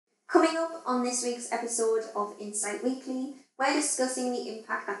Coming up on this week's episode of Insight Weekly, we're discussing the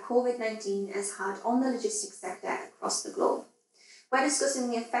impact that COVID-19 has had on the logistics sector across the globe. We're discussing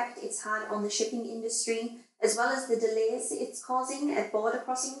the effect it's had on the shipping industry, as well as the delays it's causing at border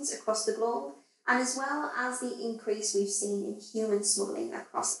crossings across the globe, and as well as the increase we've seen in human smuggling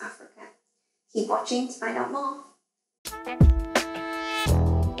across Africa. Keep watching to find out more.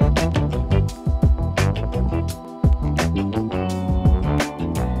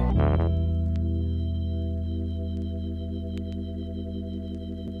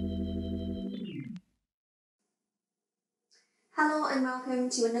 Hello and welcome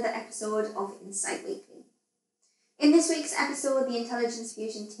to another episode of Insight Weekly. In this week's episode, the Intelligence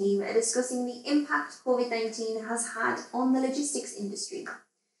Fusion team are discussing the impact COVID-19 has had on the logistics industry.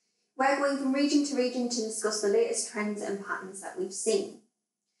 We're going from region to region to discuss the latest trends and patterns that we've seen.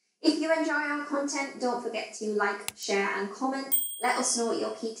 If you enjoy our content, don't forget to like, share and comment. Let us know what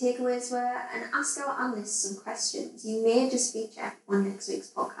your key takeaways were and ask our analysts some questions you may just feature on next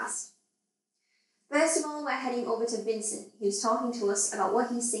week's podcast. First of all, we're heading over to Vincent, who's talking to us about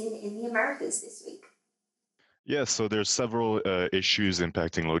what he's seen in the Americas this week. Yeah, so there's several issues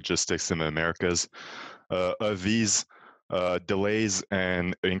impacting logistics in the Americas. Of these, delays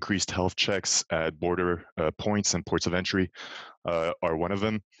and increased health checks at border points and ports of entry are one of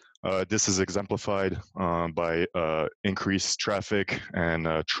them. This is exemplified by increased traffic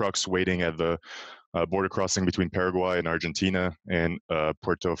and trucks waiting at the border crossing between Paraguay and Argentina and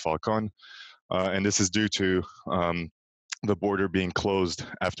Puerto Falcon. And this is due to the border being closed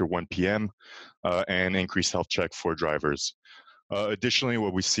after 1 p.m. And increased health check for drivers. Additionally,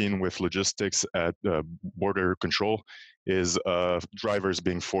 what we've seen with logistics at border control is drivers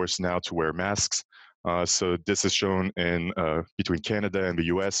being forced now to wear masks. So this is shown in between Canada and the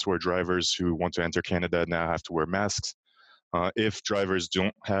US, where drivers who want to enter Canada now have to wear masks. If drivers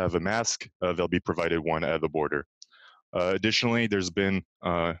don't have a mask, they'll be provided one at the border. Additionally, there's been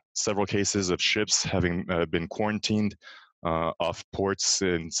several cases of ships having been quarantined off ports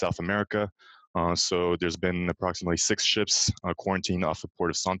in South America. So there's been approximately 6 ships quarantined off the port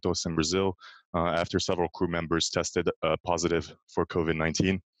of Santos in Brazil after several crew members tested positive for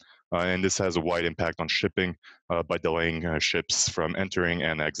COVID-19. And this has a wide impact on shipping by delaying ships from entering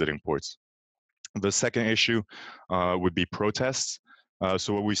and exiting ports. The second issue would be protests.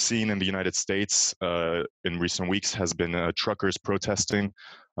 So what we've seen in the United States in recent weeks has been truckers protesting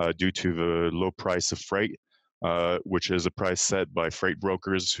due to the low price of freight, which is a price set by freight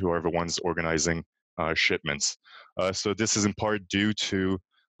brokers who are the ones organizing shipments. So this is in part due to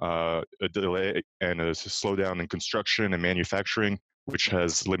a delay and a slowdown in construction and manufacturing, which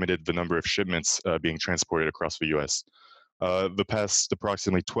has limited the number of shipments being transported across the U.S. The past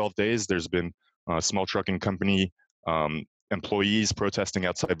approximately 12 days, there's been small trucking company employees protesting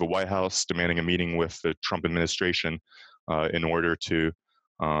outside the White House, demanding a meeting with the Trump administration in order to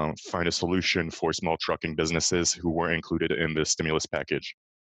find a solution for small trucking businesses who weren't included in the stimulus package.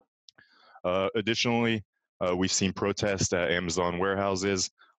 Additionally, we've seen protests at Amazon warehouses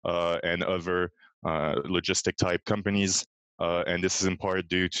and other logistic type companies. And this is in part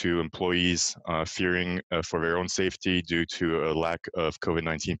due to employees fearing for their own safety due to a lack of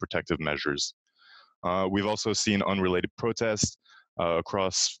COVID-19 protective measures. We've also seen unrelated protests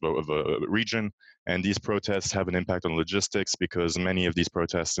across the region, and these protests have an impact on logistics because many of these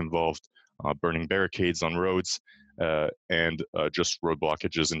protests involved burning barricades on roads and just road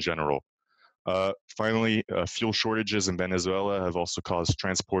blockages in general. Finally, fuel shortages in Venezuela have also caused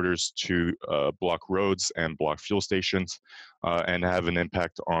transporters to block roads and block fuel stations and have an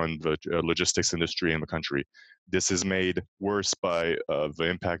impact on the logistics industry in the country. This is made worse by the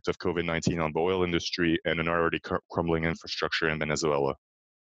impact of COVID-19 on the oil industry and an already crumbling infrastructure in Venezuela.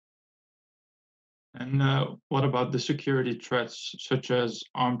 And what about the security threats such as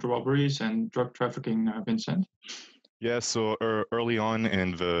armed robberies and drug trafficking, Vincent? Yeah, so early on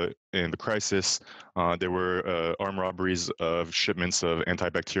in the crisis, there were armed robberies of shipments of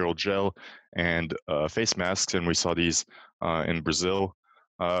antibacterial gel and face masks, and we saw these in Brazil.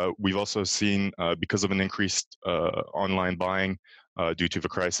 We've also seen, because of an increased online buying due to the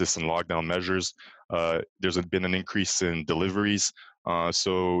crisis and lockdown measures, there's been an increase in deliveries.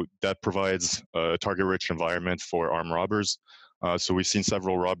 So that provides a target-rich environment for armed robbers. So we've seen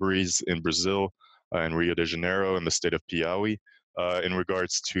several robberies in Brazil, in Rio de Janeiro, in the state of Piauí, in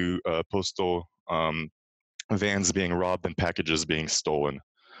regards to postal vans being robbed and packages being stolen.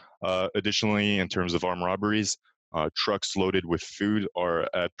 Additionally, in terms of armed robberies, trucks loaded with food are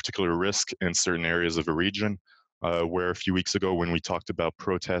at particular risk in certain areas of the region, where a few weeks ago when we talked about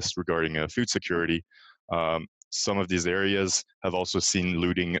protests regarding food security, some of these areas have also seen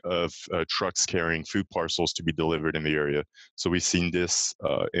looting of trucks carrying food parcels to be delivered in the area. So we've seen this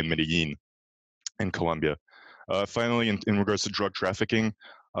in Medellin in Colombia. Finally, in regards to drug trafficking,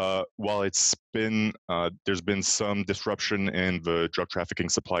 while there's been some disruption in the drug trafficking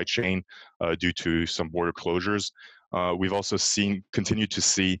supply chain due to some border closures, we've also continued to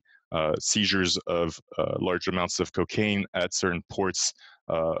see seizures of large amounts of cocaine at certain ports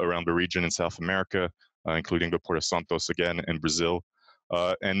around the region in South America, including the Port of Santos again in Brazil.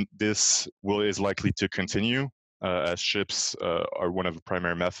 And this is likely to continue as ships are one of the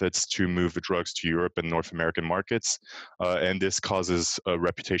primary methods to move the drugs to Europe and North American markets. And this causes a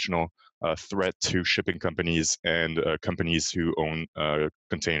reputational threat to shipping companies and companies who own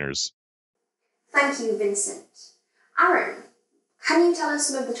containers. Thank you, Vincent. Aaron, can you tell us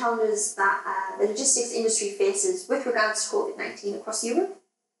some of the challenges that the logistics industry faces with regards to COVID-19 across Europe?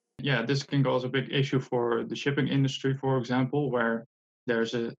 Yeah, this can cause a big issue for the shipping industry, for example, where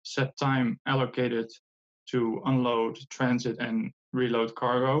there's a set time allocated to unload, transit, and reload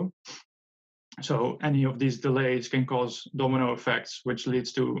cargo. So any of these delays can cause domino effects, which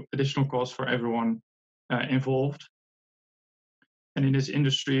leads to additional costs for everyone involved. And in this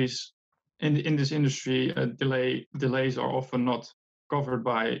industry, delays are often not covered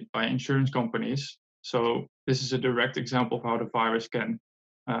by insurance companies. So this is a direct example of how the virus can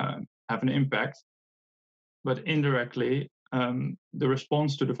have an impact. But indirectly, the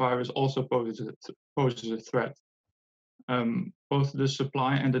response to the virus also poses a threat. Both the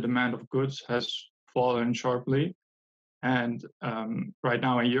supply and the demand of goods has fallen sharply. And right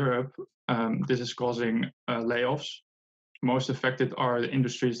now in Europe, this is causing layoffs. Most affected are the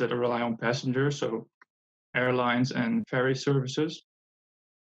industries that rely on passengers, so airlines and ferry services.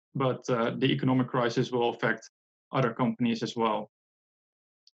 But the economic crisis will affect other companies as well.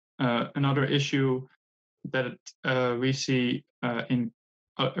 Another issue that we see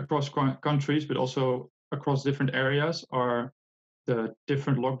across countries, but also across different areas, are the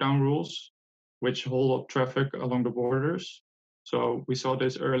different lockdown rules, which hold up traffic along the borders. So we saw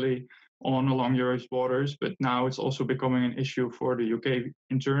this early on along Europe's borders, but now it's also becoming an issue for the UK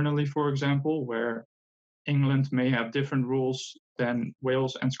internally, for example, where England may have different rules than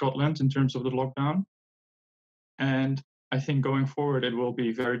Wales and Scotland in terms of the lockdown. And I think going forward, it will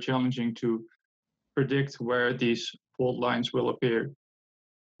be very challenging to predict where these fault lines will appear.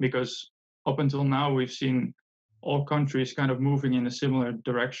 Because up until now, we've seen all countries kind of moving in a similar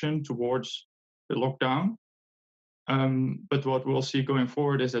direction towards the lockdown. But what we'll see going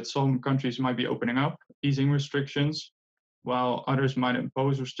forward is that some countries might be opening up, easing restrictions, while others might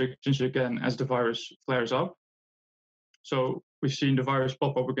impose restrictions again as the virus flares up. So we've seen the virus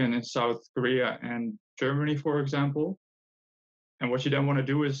pop up again in South Korea and Germany, for example. And what you then want to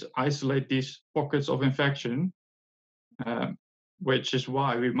do is isolate these pockets of infection, which is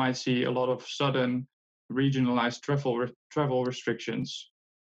why we might see a lot of sudden regionalized travel restrictions.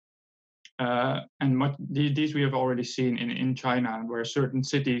 And these we have already seen in China, where certain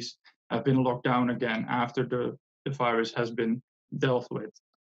cities have been locked down again after the virus has been dealt with.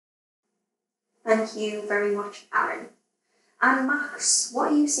 Thank you very much, Aaron. And Max,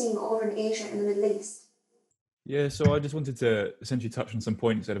 what are you seeing over in Asia and the Middle East? Yeah, so I just wanted to essentially touch on some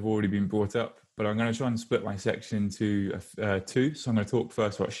points that have already been brought up, but I'm going to try and split my section into two. So I'm going to talk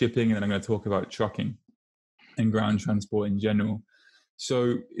first about shipping, and then I'm going to talk about trucking and ground transport in general.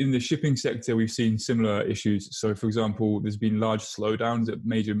 So in the shipping sector, we've seen similar issues. So for example, there's been large slowdowns at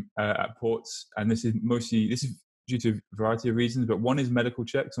major at ports, and this is due to a variety of reasons, but one is medical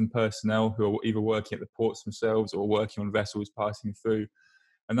checks on personnel who are either working at the ports themselves or working on vessels passing through.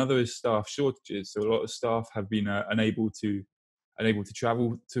 Another is staff shortages. So a lot of staff have been unable to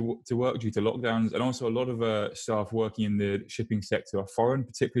travel to work due to lockdowns, and also a lot of staff working in the shipping sector are foreign,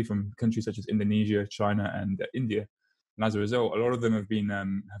 particularly from countries such as Indonesia, China, and India. And as a result, a lot of them have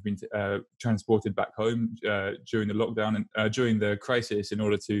been transported back home during the lockdown and during the crisis in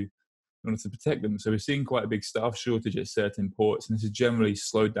order to protect them. So we're seeing quite a big staff shortage at certain ports, and this has generally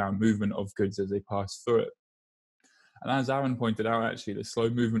slowed down movement of goods as they pass through it. And as Aaron pointed out, actually, the slow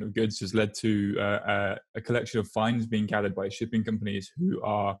movement of goods has led to a collection of fines being gathered by shipping companies who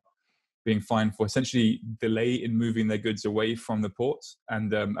are being fined for essentially delay in moving their goods away from the ports.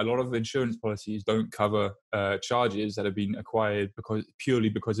 And a lot of insurance policies don't cover charges that have been acquired purely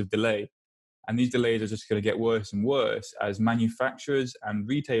because of delay. And these delays are just going to get worse and worse as manufacturers and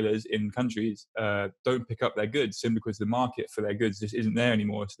retailers in countries don't pick up their goods simply because the market for their goods just isn't there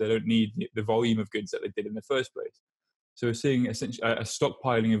anymore. So they don't need the volume of goods that they did in the first place. So we're seeing essentially a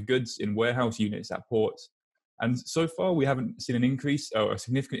stockpiling of goods in warehouse units at ports. And so far, we haven't seen an increase or a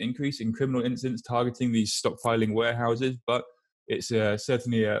significant increase in criminal incidents targeting these stockpiling warehouses, but it's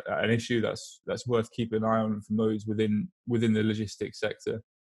certainly an issue that's worth keeping an eye on from those within the logistics sector.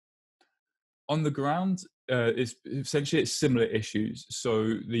 On the ground, it's similar issues.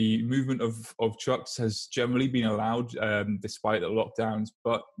 So the movement of trucks has generally been allowed despite the lockdowns,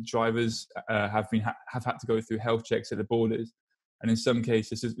 but drivers have had to go through health checks at the borders. And in some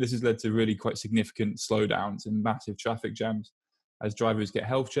cases, this has led to really quite significant slowdowns and massive traffic jams as drivers get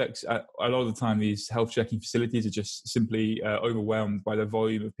health checks. A lot of the time, these health checking facilities are just simply overwhelmed by the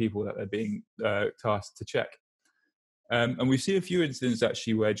volume of people that they're being tasked to check. And we've seen a few incidents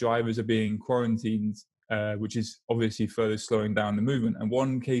actually where drivers are being quarantined, which is obviously further slowing down the movement. And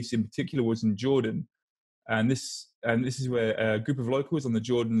one case in particular was in Jordan. And this is where a group of locals on the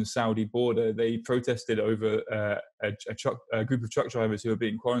Jordan-Saudi border, they protested over a group of truck drivers who were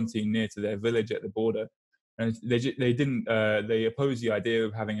being quarantined near to their village at the border. And they opposed the idea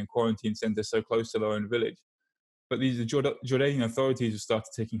of having a quarantine center so close to their own village. But the Jordanian authorities have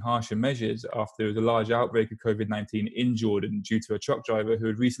started taking harsher measures after there was a large outbreak of COVID-19 in Jordan due to a truck driver who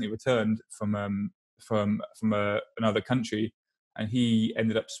had recently returned from another country, and he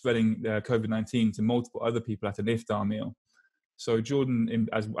ended up spreading COVID-19 to multiple other people at an iftar meal. So Jordan,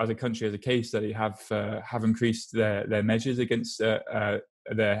 as a country, as a case study, have increased their measures against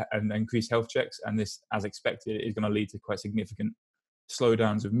and increased health checks, and this, as expected, is going to lead to quite significant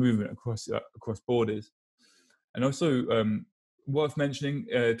slowdowns of movement across borders. And also worth mentioning,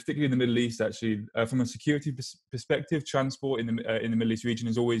 particularly in the Middle East, actually, from a security perspective, transport in the Middle East region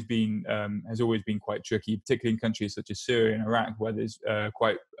has always been quite tricky, particularly in countries such as Syria and Iraq, where there's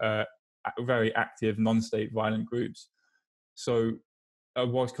quite very active non-state violent groups. So,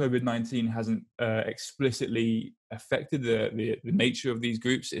 whilst COVID-19 hasn't explicitly affected the nature of these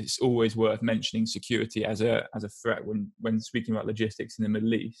groups, it's always worth mentioning security as a threat when speaking about logistics in the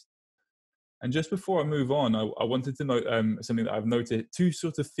Middle East. And just before I move on, I wanted to note something that I've noticed, two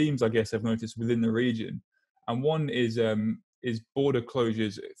sort of themes I guess I've noticed within the region. And one is border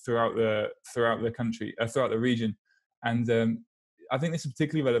closures throughout the country, throughout the region. And I think this is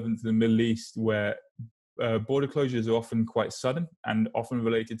particularly relevant to the Middle East, where border closures are often quite sudden and often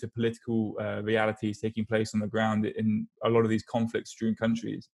related to political realities taking place on the ground in a lot of these conflicts during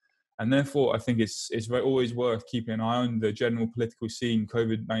countries. And therefore, I think it's always worth keeping an eye on the general political scene,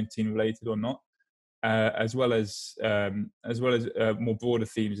 COVID-19 related or not, as well as more broader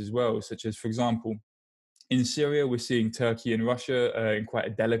themes as well, such as, for example, in Syria, we're seeing Turkey and Russia in quite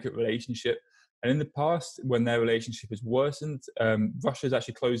a delicate relationship. And in the past, when their relationship has worsened, Russia has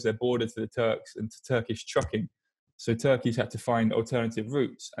actually closed their border to the Turks and to Turkish trucking. So Turkey's had to find alternative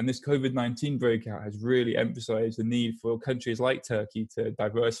routes. And this COVID-19 breakout has really emphasized the need for countries like Turkey to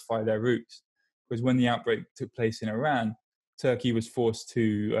diversify their routes. Because when the outbreak took place in Iran, Turkey was forced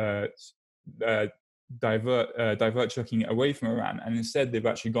to divert trucking away from Iran. And instead, they've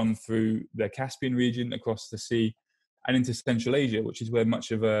actually gone through the Caspian region, across the sea, and into Central Asia, which is where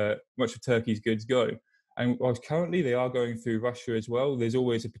much of Turkey's goods go. And whilst currently they are going through Russia as well, there's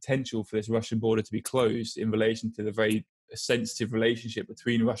always a potential for this Russian border to be closed in relation to the very sensitive relationship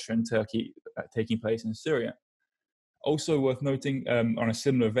between Russia and Turkey taking place in Syria. Also worth noting, on a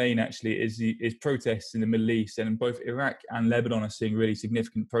similar vein actually, is protests in the Middle East, and in both Iraq and Lebanon are seeing really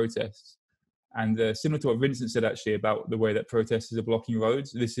significant protests. And similar to what Vincent said actually about the way that protesters are blocking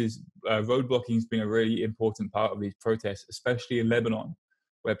roads, road blocking has been a really important part of these protests, especially in Lebanon,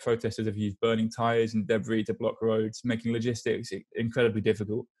 where protesters have used burning tires and debris to block roads, making logistics incredibly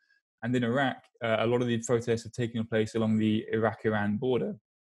difficult. And in Iraq, a lot of these protests have taken place along the Iraq-Iran border.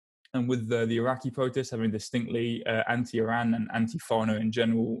 And with the Iraqi protests having a distinctly anti-Iran and anti-foreigner in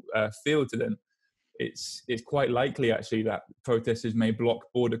general feel to them, it's quite likely actually that protesters may block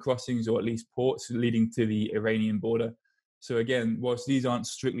border crossings or at least ports leading to the Iranian border. So again, whilst these aren't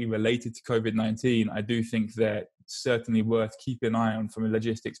strictly related to COVID-19, I do think they're certainly worth keeping an eye on from a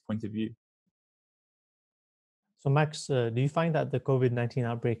logistics point of view. So Max, do you find that the COVID-19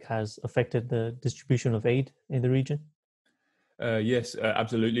 outbreak has affected the distribution of aid in the region? Yes,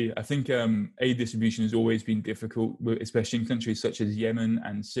 absolutely. I think aid distribution has always been difficult, especially in countries such as Yemen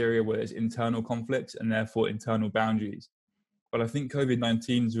and Syria, where there's internal conflicts and therefore internal boundaries. But I think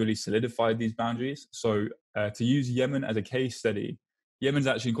COVID-19 has really solidified these boundaries. So to use Yemen as a case study, Yemen's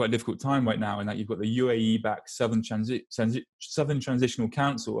actually in quite a difficult time right now, in that you've got the UAE-backed Southern Transitional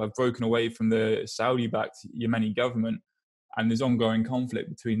Council have broken away from the Saudi-backed Yemeni government, and there's ongoing conflict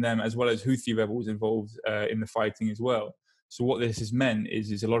between them, as well as Houthi rebels involved in the fighting as well. So what this has meant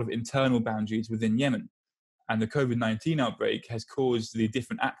is a lot of internal boundaries within Yemen. And the COVID-19 outbreak has caused the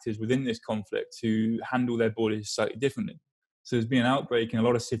different actors within this conflict to handle their borders slightly differently. So there's been an outbreak in a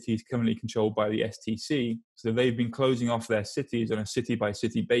lot of cities currently controlled by the STC. So they've been closing off their cities on a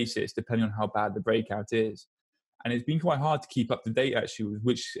city-by-city basis, depending on how bad the breakout is. And it's been quite hard to keep up to date, actually, with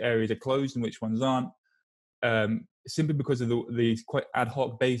which areas are closed and which ones aren't, simply because of the quite ad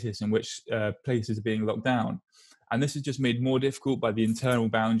hoc basis in which places are being locked down. And this is just made more difficult by the internal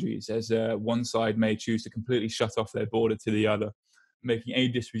boundaries, as one side may choose to completely shut off their border to the other, making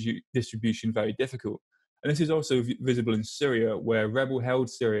aid distribution very difficult. And this is also visible in Syria, where rebel-held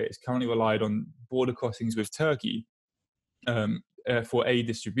Syria is currently relied on border crossings with Turkey for aid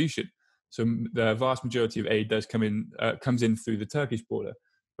distribution. So the vast majority of aid comes in through the Turkish border.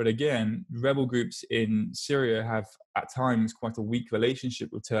 But again, rebel groups in Syria have at times quite a weak relationship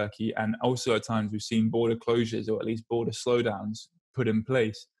with Turkey, and also at times we've seen border closures or at least border slowdowns put in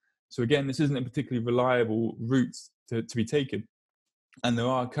place. So again, this isn't a particularly reliable route to be taken. And there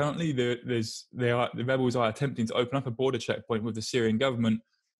are currently the rebels are attempting to open up a border checkpoint with the Syrian government,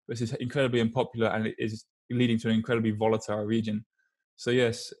 which is incredibly unpopular and it is leading to an incredibly volatile region. So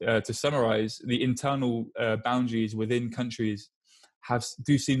yes, to summarize, the internal boundaries within countries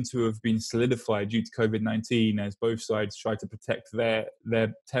do seem to have been solidified due to COVID-19, as both sides try to protect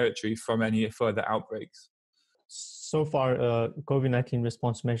their territory from any further outbreaks. So far, COVID-19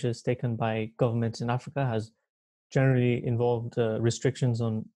 response measures taken by governments in Africa has generally involved restrictions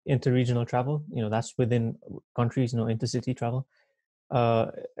on interregional travel. That's within countries, intercity travel.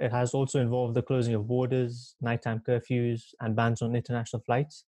 It has also involved the closing of borders, nighttime curfews, and bans on international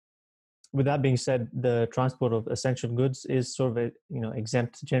flights. With that being said, the transport of essential goods is sort of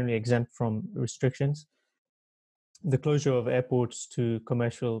generally exempt from restrictions. The closure of airports to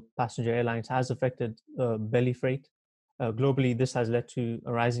commercial passenger airlines has affected belly freight. Globally, this has led to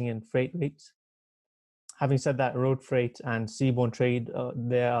a rising in freight rates. Having said that, road freight and seaborne trade,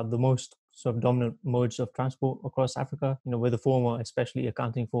 they are the most sort of dominant modes of transport across Africa, with the former especially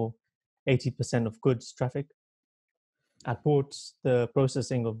accounting for 80% of goods traffic. At ports, the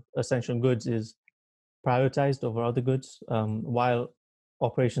processing of essential goods is prioritized over other goods. While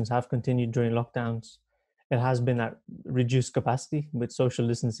operations have continued during lockdowns, it has been at reduced capacity, with social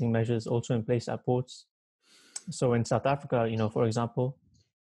distancing measures also in place at ports. So in South Africa, for example,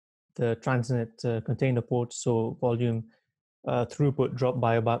 the Transnet container port saw volume throughput drop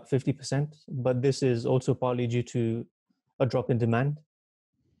by about 50%, but this is also partly due to a drop in demand.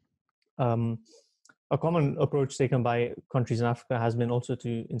 A common approach taken by countries in Africa has been also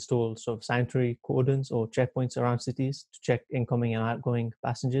to install sort of sanitary cordons or checkpoints around cities to check incoming and outgoing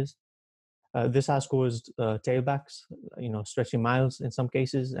passengers. This has caused tailbacks, stretching miles in some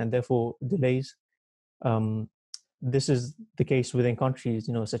cases, and therefore delays. This is the case within countries,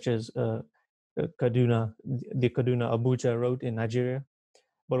 such as Kaduna, the Kaduna-Abuja road in Nigeria,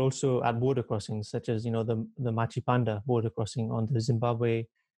 but also at border crossings, such as the Machipanda border crossing on the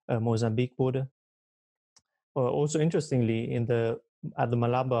Zimbabwe-Mozambique border. Also, interestingly, at the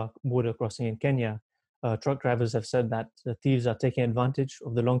Malaba border crossing in Kenya, truck drivers have said that the thieves are taking advantage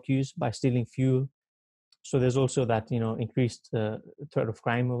of the long queues by stealing fuel. So there's also that increased threat of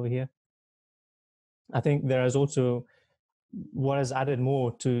crime over here. I think there is also what has added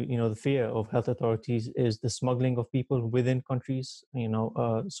more to the fear of health authorities is the smuggling of people within countries.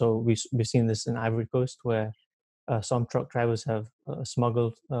 So we've seen this in Ivory Coast, where some truck drivers have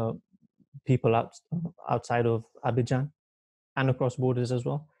smuggled people outside of Abidjan and across borders as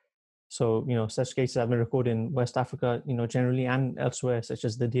well. So such cases have been recorded in West Africa, generally, and elsewhere, such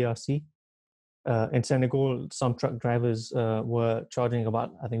as the DRC. In Senegal, some truck drivers were charging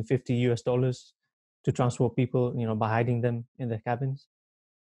about, I think, $50 to transport people, by hiding them in their cabins.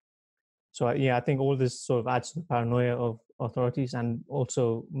 So I think all this sort of adds to the paranoia of authorities, and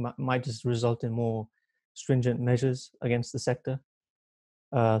also might just result in more stringent measures against the sector.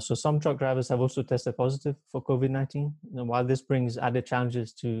 So some truck drivers have also tested positive for COVID-19. While this brings added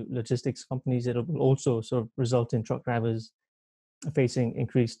challenges to logistics companies, it will also sort of result in truck drivers facing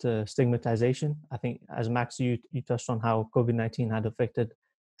increased stigmatization. I think, as Max, you touched on how COVID-19 had affected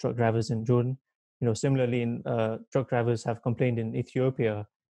truck drivers in Jordan. Similarly, truck drivers have complained in Ethiopia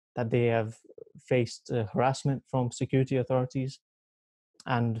that they have faced harassment from security authorities,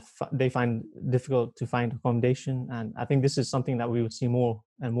 and they find difficult to find accommodation. And I think this is something that we will see more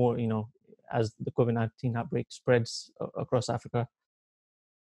and more, as the COVID-19 outbreak spreads across Africa.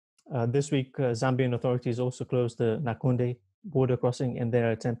 This week, Zambian authorities also closed the Nakonde border crossing in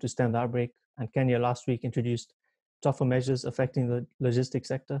their attempt to stem the outbreak. And Kenya last week introduced tougher measures affecting the logistics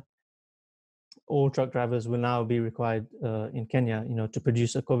sector. All truck drivers will now be required in Kenya, to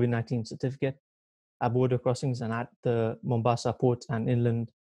produce a COVID-19 certificate. at border crossings and at the Mombasa port and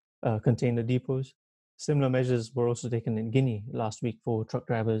inland container depots. Similar measures were also taken in Guinea last week for truck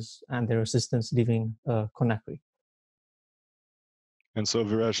drivers and their assistants leaving Conakry. And so,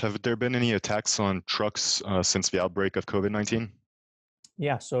 Viresh, have there been any attacks on trucks since the outbreak of COVID-19?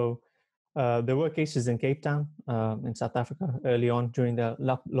 Yeah, so there were cases in Cape Town in South Africa early on during the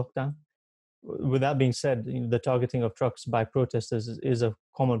lockdown. With that being said, the targeting of trucks by protesters is a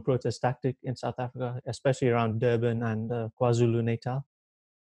common protest tactic in South Africa, especially around Durban and KwaZulu-Natal.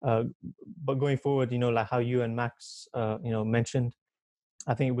 But going forward, like how you and Max, mentioned,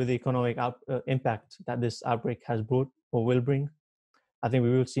 I think with the economic impact that this outbreak has brought or will bring, I think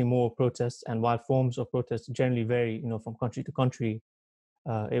we will see more protests. And while forms of protest generally vary, from country to country,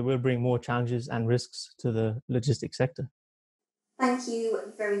 it will bring more challenges and risks to the logistics sector. Thank you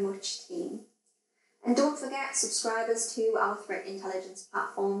very much, team. And don't forget, subscribers to our threat intelligence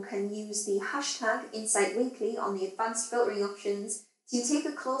platform can use the hashtag InsightWeekly on the advanced filtering options to take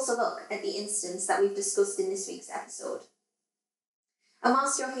a closer look at the instance that we've discussed in this week's episode. And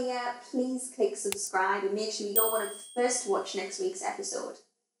whilst you're here, please click subscribe and make sure you're one of the first to watch next week's episode.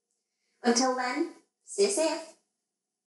 Until then, stay safe.